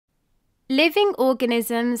Living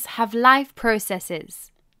organisms have life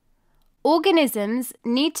processes. Organisms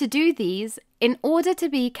need to do these in order to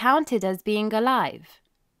be counted as being alive.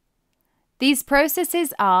 These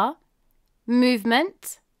processes are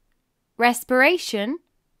movement, respiration,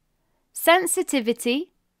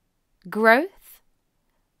 sensitivity, growth,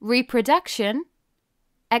 reproduction,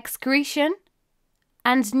 excretion,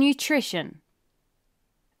 and nutrition.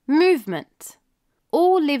 Movement.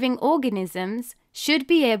 All living organisms should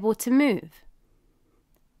be able to move.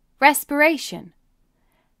 Respiration.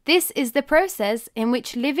 This is the process in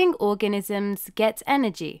which living organisms get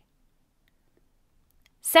energy.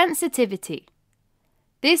 Sensitivity.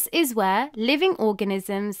 This is where living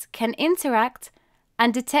organisms can interact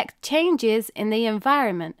and detect changes in the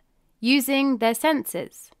environment using their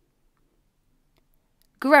senses.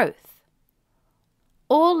 Growth.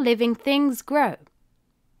 All living things grow.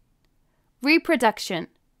 Reproduction.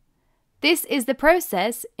 This is the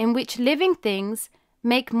process in which living things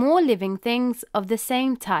make more living things of the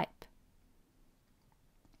same type.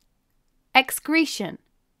 Excretion.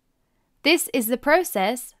 This is the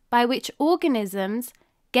process by which organisms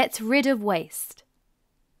get rid of waste.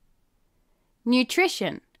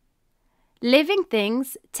 Nutrition. Living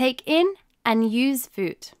things take in and use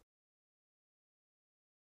food.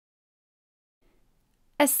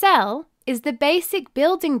 A cell is the basic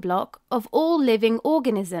building block of all living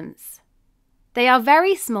organisms. They are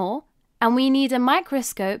very small and we need a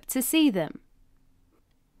microscope to see them.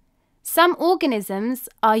 Some organisms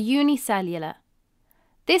are unicellular.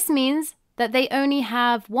 This means that they only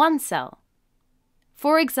have one cell.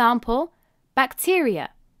 For example,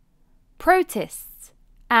 bacteria, protists,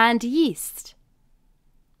 and yeast.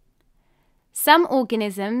 Some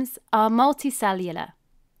organisms are multicellular.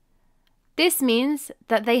 This means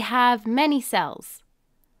that they have many cells.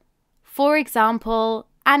 For example,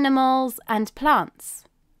 animals and plants.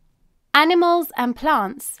 Animals and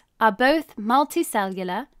plants are both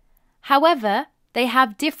multicellular, however, they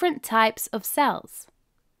have different types of cells.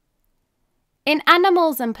 In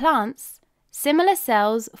animals and plants, similar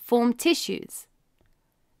cells form tissues.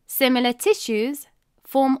 Similar tissues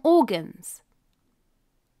form organs.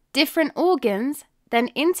 Different organs then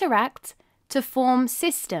interact to form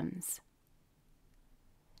systems.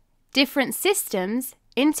 Different systems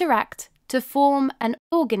interact to form an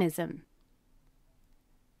organism.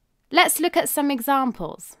 Let's look at some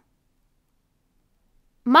examples.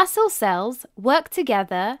 Muscle cells work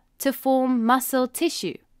together to form muscle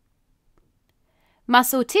tissue.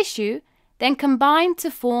 Muscle tissue then combine to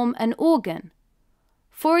form an organ,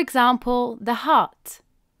 for example, the heart,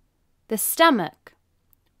 the stomach,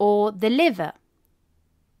 or the liver.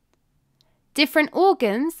 Different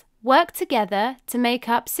organs work together to make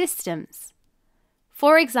up systems.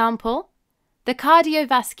 For example, the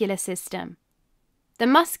cardiovascular system, the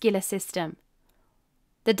muscular system,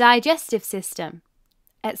 the digestive system,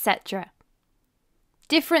 etc.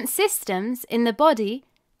 Different systems in the body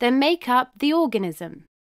then make up the organism.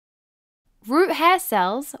 Root hair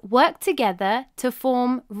cells work together to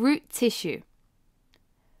form root tissue.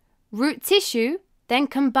 Root tissue then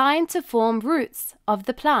combine to form roots of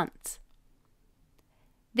the plant.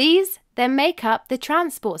 These then make up the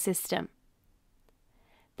transport system.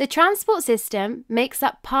 The transport system makes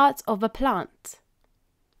up part of a plant.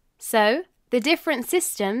 So, the different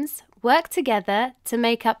systems work together to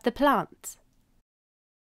make up the plant.